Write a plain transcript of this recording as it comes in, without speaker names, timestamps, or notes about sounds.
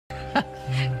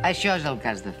Això és el que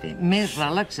has de fer. Més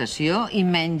relaxació i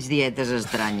menys dietes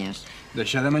estranyes.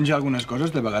 Deixar de menjar algunes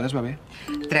coses de vegades va bé.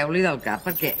 Treu-li del cap,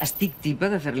 perquè estic tipa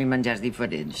de fer-li menjars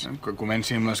diferents. Que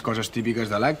comenci amb les coses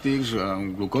típiques de làctics,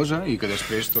 amb glucosa, i que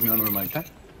després torni a la normalitat.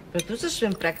 Però tu estàs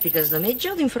fent pràctiques de metge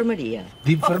o d'infermeria?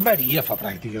 D'infermeria fa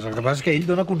pràctiques. El que passa és que ell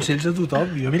dona consells a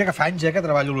tothom. Jo mira que fa anys que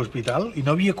treballo a l'hospital i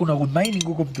no havia conegut mai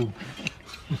ningú com tu.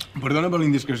 Perdona per la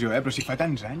indiscreció, però si fa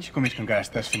tants anys, com és que encara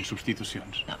estàs fent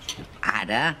substitucions? No,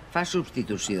 ara fa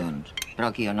substitucions. Però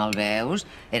aquí on el veus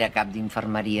era cap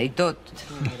d'infermeria i tot.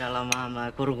 Mira la mama,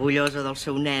 que orgullosa del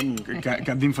seu nen.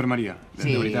 Cap d'infermeria, de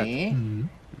veritat. Sí.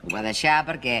 Ho va deixar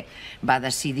perquè va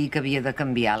decidir que havia de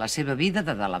canviar la seva vida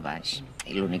de dalt a baix.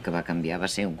 I l'únic que va canviar va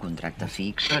ser un contracte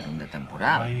fix per un de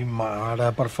temporal. Ai,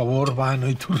 mare, per favor, va, no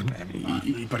hi tornem.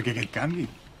 I per què aquest canvi?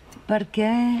 Per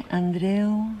què,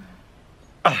 Andreu?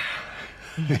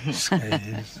 És que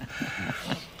és...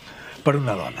 Per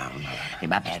una dona, I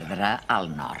va perdre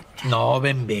el nord. No,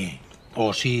 ben bé.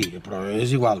 O sí, però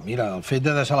és igual. Mira, el fet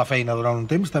de deixar la feina durant un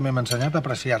temps també m'ha ensenyat a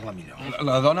apreciar-la millor.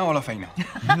 La dona o la feina?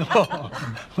 No,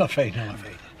 la feina, la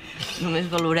feina. Només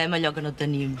valorem allò que no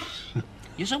tenim.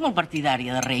 Jo sóc molt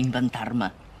partidària de reinventar-me.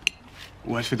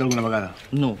 Ho has fet alguna vegada?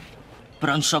 No,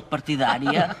 però en sóc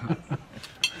partidària.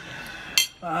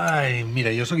 Ai, mira,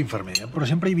 jo sóc infermera, però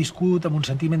sempre he viscut amb un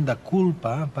sentiment de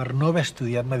culpa per no haver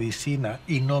estudiat medicina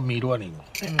i no miro a ningú.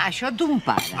 Això ton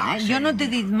pare, eh? Jo no t'he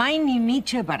dit mai ni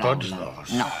mitja paraula. Tots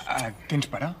dos. No. Tens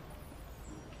pare?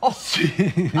 Oh! Sí,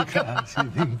 clar, sí,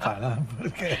 tinc pare,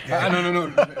 perquè...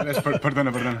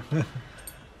 No, perdona.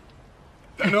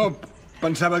 No,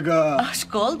 pensava que...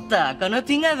 Escolta, que no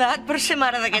tinc edat per ser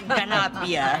mare d'aquest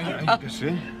canàpia. Ai, que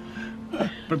sé.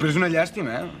 Però és una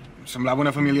llàstima, eh? Semblava una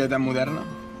família tan moderna.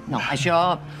 No, això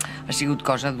ha sigut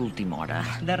cosa d'última hora.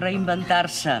 De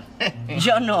reinventar-se.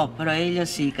 Jo no, però ella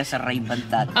sí que s'ha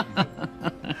reinventat.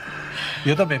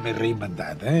 Jo també m'he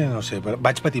reinventat, eh? No sé,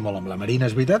 vaig patir molt amb la Marina,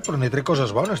 és veritat, però n'he tret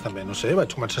coses bones, també, no sé.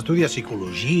 Vaig començar a estudiar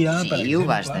psicologia, per exemple. Sí, ho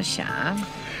vas deixar.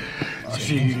 O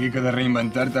sigui que de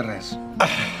reinventar-te res.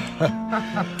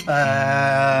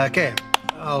 Què?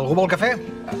 Algú vol cafè?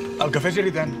 El cafè és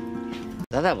irritant.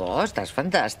 De debò, estàs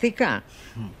fantàstica.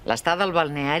 L'estada al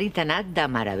balneari t'ha anat de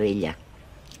meravella.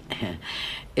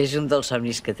 És un dels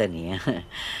somnis que tenia.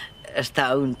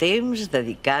 Estar un temps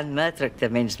dedicant-me a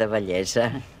tractaments de bellesa.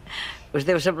 Us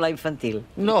deu semblar infantil.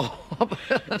 No.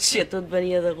 Si a tu et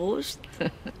venia de gust.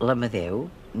 L'Amadeu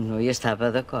no hi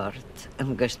estava d'acord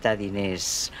amb gastar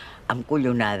diners amb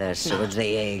collonades, segons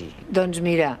deia ell. Doncs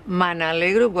mira, me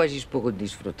n'alegro que ho hagis pogut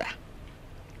disfrutar.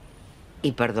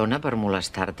 I perdona per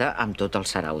molestar-te amb tot el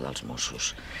sarau dels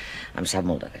Mossos. Em sap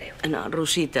molt de greu. No,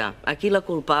 Rosita, aquí la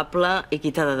culpable i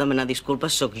qui t'ha de demanar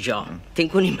disculpes sóc jo.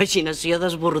 Tinc una imaginació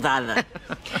desbordada.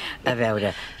 A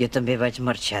veure, jo també vaig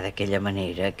marxar d'aquella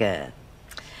manera que...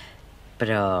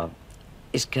 Però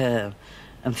és que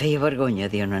em feia vergonya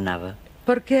dir on anava.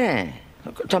 Per què?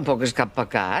 Tampoc és cap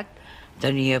pecat.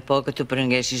 Tenia por que t'ho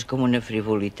prenguessis com una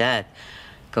frivolitat,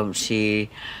 com si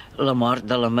la mort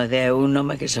de l'Amadeu no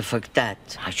m'hagués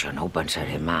afectat. Això no ho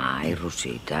pensaré mai,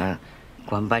 Rosita.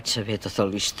 Quan vaig saber tota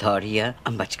la història,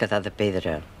 em vaig quedar de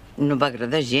pedra. No va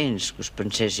agradar gens que us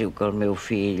penséssiu que el meu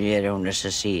fill era un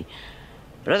assassí.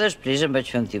 Però després em vaig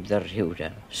fer un tip de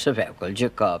riure. Sabeu que el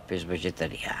Jacob és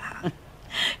vegetarià.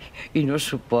 I no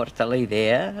suporta la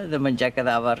idea de menjar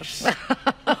cadàvers.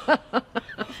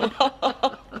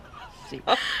 Sí.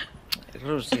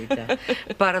 Rosita,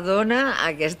 perdona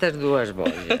aquestes dues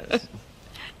boges.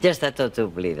 Ja està tot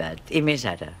oblidat. I més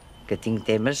ara, que tinc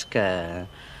temes que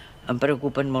em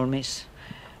preocupen molt més.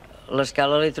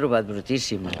 L'escala l'he trobat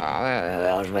brutíssima.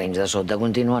 Els veïns de sota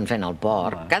continuen fent el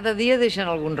porc. Cada dia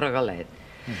deixen algun regalet.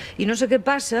 I no sé què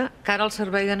passa, que ara el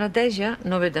servei de neteja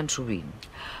no ve tan sovint.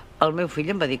 El meu fill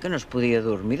em va dir que no es podia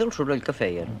dormir del soroll que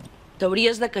feien.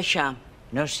 T'hauries de queixar.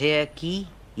 No sé a qui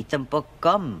i tampoc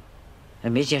com. A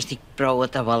més, ja estic prou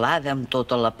atabalada amb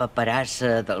tota la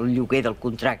paperassa del lloguer del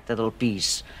contracte del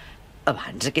pis.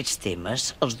 Abans aquests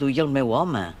temes els duia el meu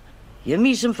home. I a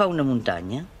mi se'm fa una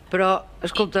muntanya. Però,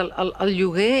 escolta, el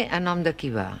lloguer a nom de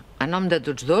qui va? A nom de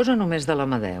tots dos o només de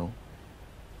l'Amadeu?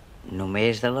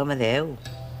 Només de l'Amadeu.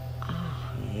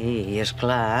 I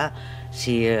esclar,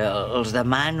 si els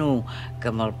demano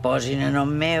que me'l posin a nom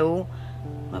meu,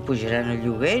 m'apujaran el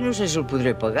lloguer i no sé si el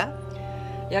podré pagar.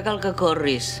 Ja cal que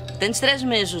corris. Tens 3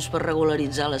 mesos per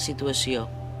regularitzar la situació.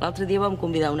 L'altre dia vam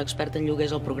convidar un expert en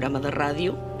lloguers al programa de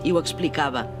ràdio i ho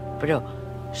explicava. Però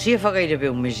si ja fa gairebé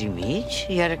un mes i mig,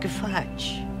 i ara què faig?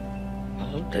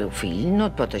 El teu fill no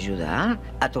et pot ajudar?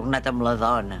 Ha tornat amb la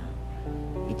dona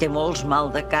i té molts mal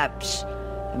de caps.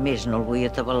 A més, no el vull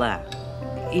atabalar.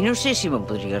 I no sé si me'n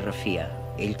podria refiar.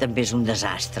 Ell també és un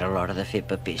desastre a l'hora de fer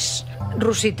papers.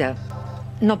 Rosita,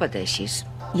 no pateixis.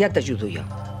 Ja t'ajudo jo.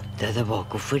 De debò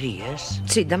que ho faries?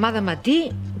 Sí, demà de matí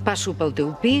passo pel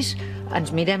teu pis,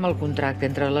 ens mirem el contracte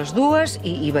entre les dues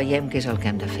i veiem què és el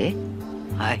que hem de fer.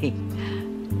 Ai,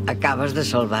 acabes de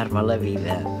salvar-me la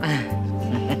vida.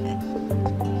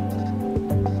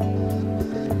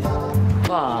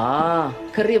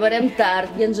 Que arribarem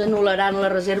tard i ens anul·laran la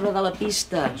reserva de la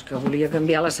pista. És que volia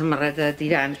canviar la samarreta de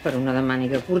tirants per una de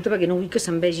màniga curta perquè no vull que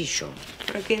se'n vegi això.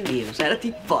 Però què dius? Ara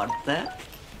t'importa?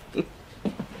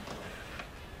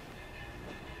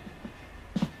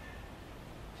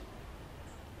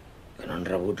 Que no han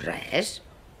rebut res.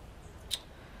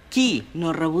 Qui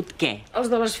no ha rebut què?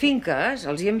 Els de les finques.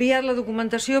 Els hi he enviat la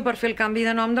documentació per fer el canvi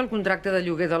de nom del contracte de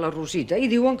lloguer de la Rosita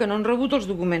i diuen que no han rebut els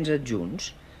documents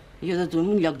adjunts. Jo de tu,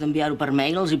 en lloc d'enviar-ho per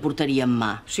mail, els hi portaria en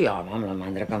mà. Sí, home, amb la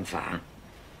mandra que em fa.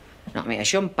 No, mira,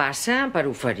 això em passa per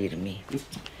oferir-m'hi. És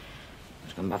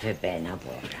que em va fer pena,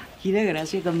 pobra. Quina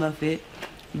gràcia que em va fer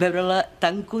veure-la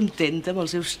tan contenta amb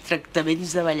els seus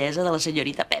tractaments de bellesa de la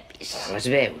senyorita Pepis. La vas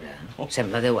veure?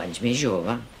 Sembla 10 anys més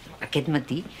jove. Aquest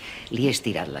matí li he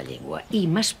estirat la llengua i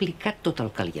m'ha explicat tot el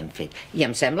que li han fet. I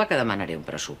em sembla que demanaré un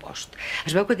pressupost.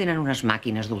 Es veu que tenen unes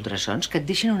màquines d'ultrasons que et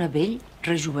deixen una pell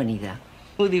rejuvenida.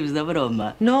 Ho dius de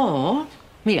broma? No,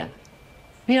 mira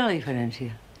la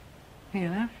diferència.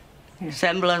 Mira, veus?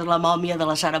 Sembles la mòmia de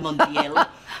la Sara Montiel.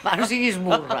 Va, no siguis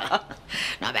burra.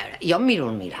 No, a veure, jo em miro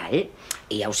al mirall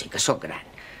i ja ho sé que sóc gran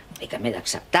i que m'he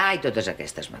d'acceptar i totes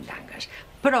aquestes mandangues.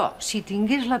 Però si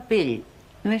tingués la pell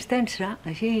més tensa,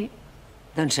 així,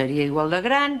 doncs seria igual de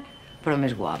gran, però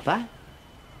més guapa.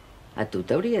 A tu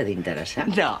t'hauria d'interessar.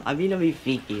 No, a mi no m'hi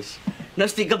fiquis. No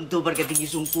estic amb tu perquè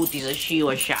tinguis un cutis així o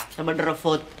aixà. Se me'n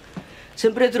refot.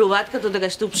 Sempre he trobat que tota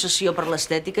aquesta obsessió per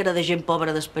l'estètica era de gent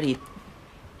pobra d'esperit.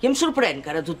 I em sorprèn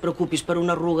que ara tu et preocupis per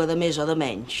una arruga de més o de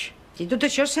menys. I tot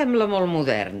això sembla molt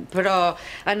modern, però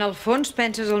en el fons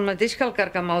penses el mateix que el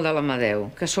carcamal de l'Amadeu,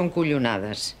 que són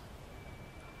collonades.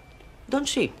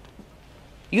 Doncs sí.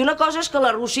 I una cosa és que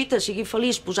la Rosita sigui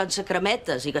feliç posant-se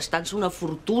cremetes i gastant-se una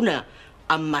fortuna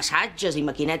amb massatges i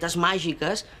maquinetes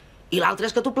màgiques, i l'altra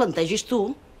és que t'ho plantegis tu.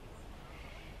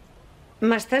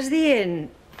 M'estàs dient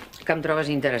que em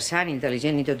trobes interessant,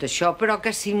 intel·ligent i tot això, però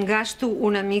que si em gasto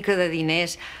una mica de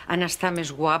diners en estar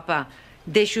més guapa,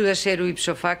 deixo de ser-ho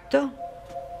ipso facto?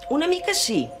 Una mica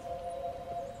sí.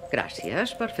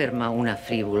 Gràcies per fer-me una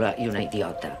frívola i una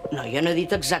idiota. No, jo no he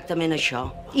dit exactament això.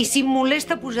 I si em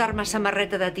molesta posar-me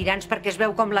samarreta de tirants perquè es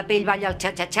veu com la pell balla al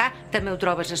xa-xa-xa, també ho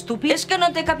trobes estúpid? És que no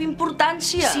té cap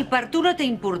importància. Si per tu no té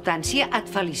importància,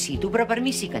 et felicito, però per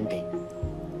mi sí que en té.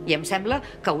 I em sembla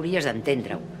que hauries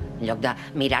d'entendre-ho, en lloc de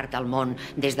mirar-te al món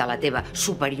des de la teva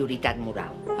superioritat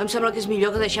moral. Em sembla que és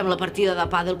millor que deixem la partida de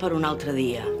pàdel per un altre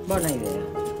dia. Bona idea.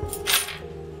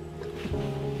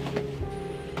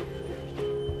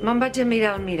 Me'n vaig a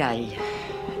mirar al mirall.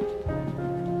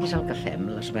 És el que fem,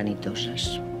 les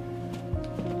vanitoses.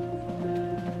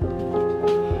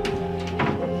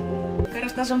 Encara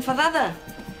estàs enfadada?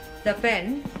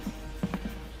 Depèn.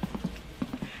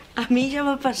 A mi ja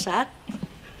m'ha passat.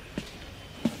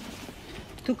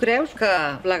 Tu creus que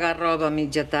plegar roba a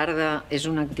mitja tarda és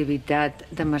una activitat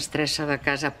de mestressa de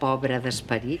casa pobra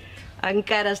d'esperit?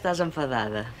 Encara estàs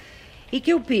enfadada. I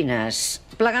què opines?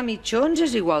 Plegar mitjons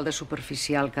és igual de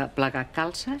superficial que plegar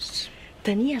calces?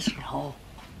 Tenies raó.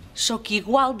 Sóc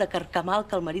igual de carcamal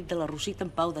que el marit de la Rosita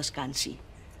en Pau descansi.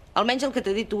 Almenys el que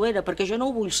t'he dit ho era, perquè jo no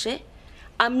ho vull ser.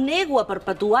 Em nego a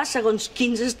perpetuar segons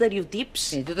quins estereotips.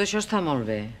 Sí, tot això està molt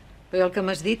bé. Però el que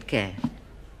m'has dit, què?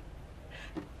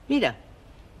 Mira,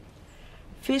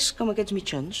 fes com aquests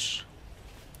mitjons.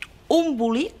 Un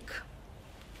bolic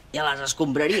i a les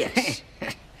escombraries.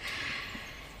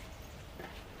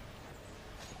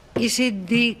 I si et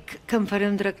dic que em faré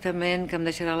un tractament que em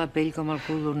deixarà la pell com el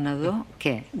cul d'un nadó,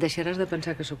 què? Deixaràs de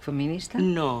pensar que sóc feminista?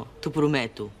 No, t'ho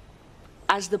prometo.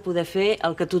 Has de poder fer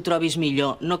el que tu trobis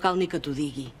millor. No cal ni que t'ho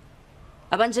digui.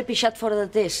 Abans he pixat fora de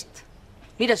test.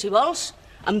 Mira, si vols,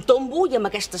 em tombo i amb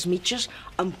aquestes mitges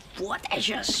em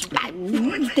fueteges.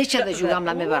 Deixa de jugar amb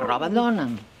la meva roba,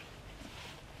 dona'm.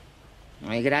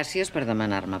 I gràcies per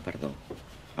demanar-me perdó.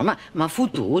 Home, m'ha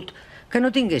fotut que no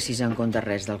tinguessis en compte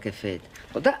res del que he fet.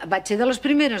 Escolta, vaig ser de les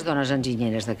primeres dones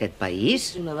enginyeres d'aquest país.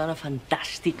 És una dona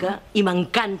fantàstica i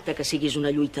m'encanta que siguis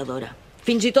una lluitadora.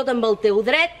 Fins i tot amb el teu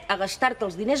dret a gastar-te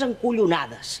els diners en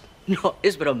collonades. No,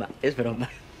 és broma, és broma.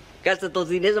 Gasta't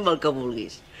els diners amb el que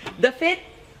vulguis. De fet...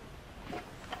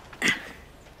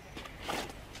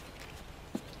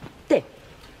 Té.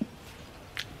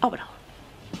 Obre'l.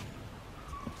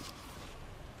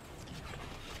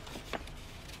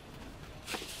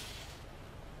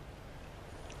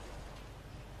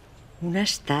 Una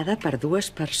estada per 2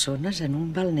 persones en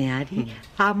un balneari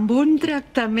amb un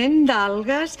tractament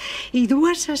d'algues i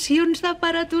 2 sessions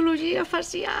d'aparatologia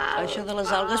facial. Això de les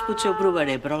algues potser ho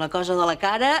provaré, però la cosa de la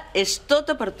cara és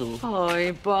tota per tu. Ai,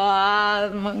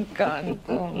 Paz,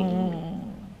 m'encanta.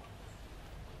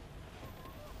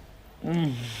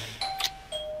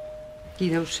 Qui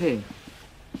deu ser?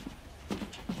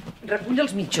 Recull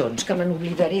els mitjons, que me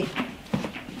n'oblidaré.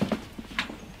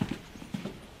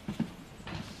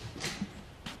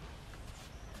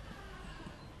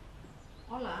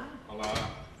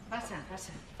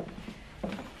 Passa.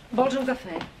 Vols un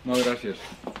cafè? No, gràcies.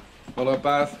 Hola,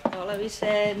 Paz. Hola,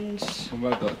 Vicenç. Com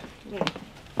va tot?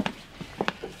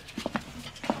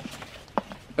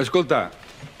 Escolta,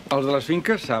 els de les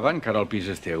finques saben que ara el pis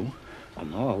és teu?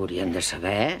 Home, ho haurien de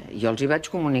saber. Jo els hi vaig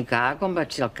comunicar com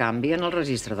vaig ser el canvi en el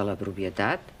registre de la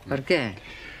propietat. Per què?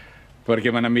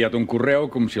 Perquè m'han enviat un correu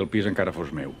com si el pis encara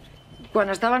fos meu. Quan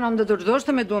estava a nom de tots dos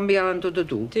també t'ho enviaven tot a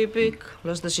tu. Típic.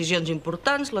 Les decisions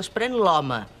importants les pren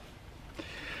l'home.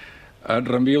 Et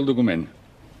reenvio el document.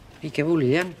 I què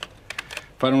volien?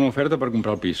 Fan una oferta per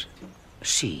comprar el pis.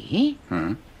 Sí?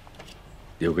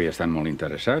 Diu que hi estan molt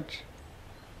interessats.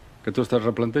 Que t'ho estàs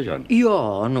replantejant?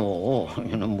 Jo no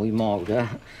em vull moure.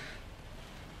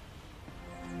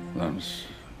 Doncs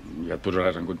ja et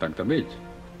posaràs en contacte amb ells.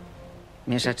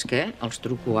 Més saps què? Els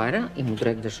truco ara i m'ho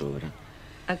trec de sobre.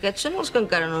 Aquests són els que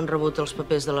encara no han rebut els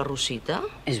papers de la Rosita?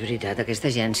 És veritat,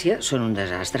 aquesta agència són un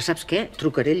desastre. Saps què?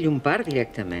 Trucaré el Llompart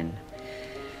directament.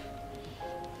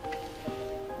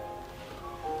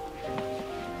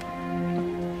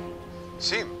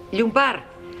 Sí. Llompart,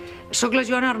 sóc la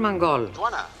Joana Armengol.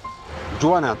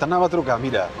 Joana, t'anava a trucar,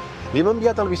 mira. Li hem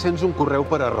enviat al Vicenç un correu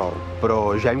per error,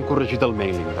 però ja hem corregit el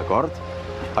mailing, d'acord?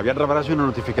 Aviat rebràs una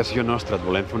notificació nostra, et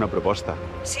volem fer una proposta.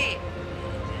 Sí,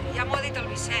 ja m'ho ha dit el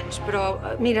Vicenç, però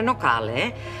mira, no cal,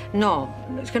 No,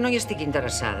 és que no hi estic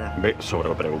interessada. Bé, sobre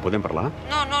el preu, podem parlar?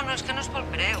 No, és que no és pel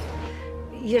preu.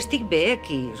 I estic bé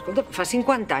aquí. Escolta, fa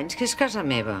 50 anys que és casa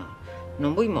meva.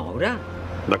 No em vull moure.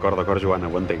 D'acord, Joana,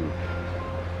 ho entenc.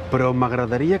 Però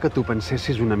m'agradaria que tu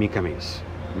pensessis una mica més.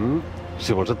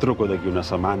 Si vols et truco d'aquí una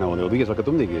setmana o 10 dies, el que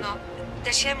tu em diguis. No,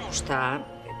 deixem-ho estar.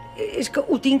 És que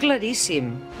ho tinc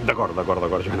claríssim. D'acord,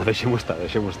 Joana, deixem-ho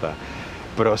estar.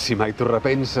 Però si mai t'ho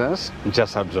repenses, ja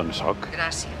saps on sóc.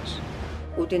 Gràcies.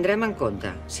 Ho tindrem en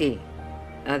compte, sí.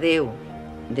 Adéu.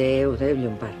 Adéu,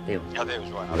 Llompart, adéu. Adéu,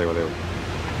 Joana. Adéu.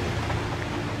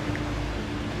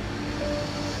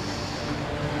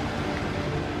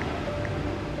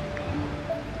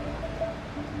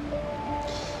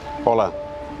 Hola,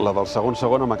 la del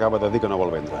segon m'acaba de dir que no vol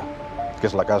vendre. Que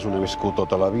és la casa on he viscut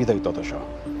tota la vida i tot això.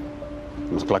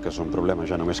 És clar que és un problema,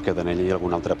 ja només queden ella i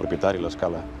algun altre propietari a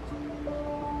l'escala.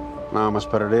 No,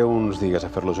 m'esperaré uns dies a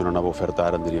fer-los una nova oferta,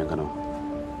 ara em dirien que no.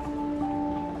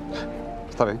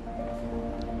 Està bé.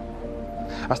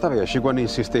 Està bé, així quan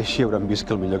insisteixi hauran vist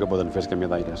que el millor que poden fer és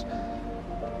canviar d'aires.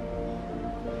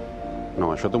 No,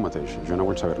 això tu mateix, jo no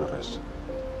vull saber-ne res.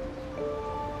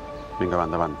 Vinga, va,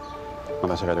 endavant. No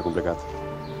ha de ser gaire complicat.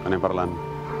 Anem parlant.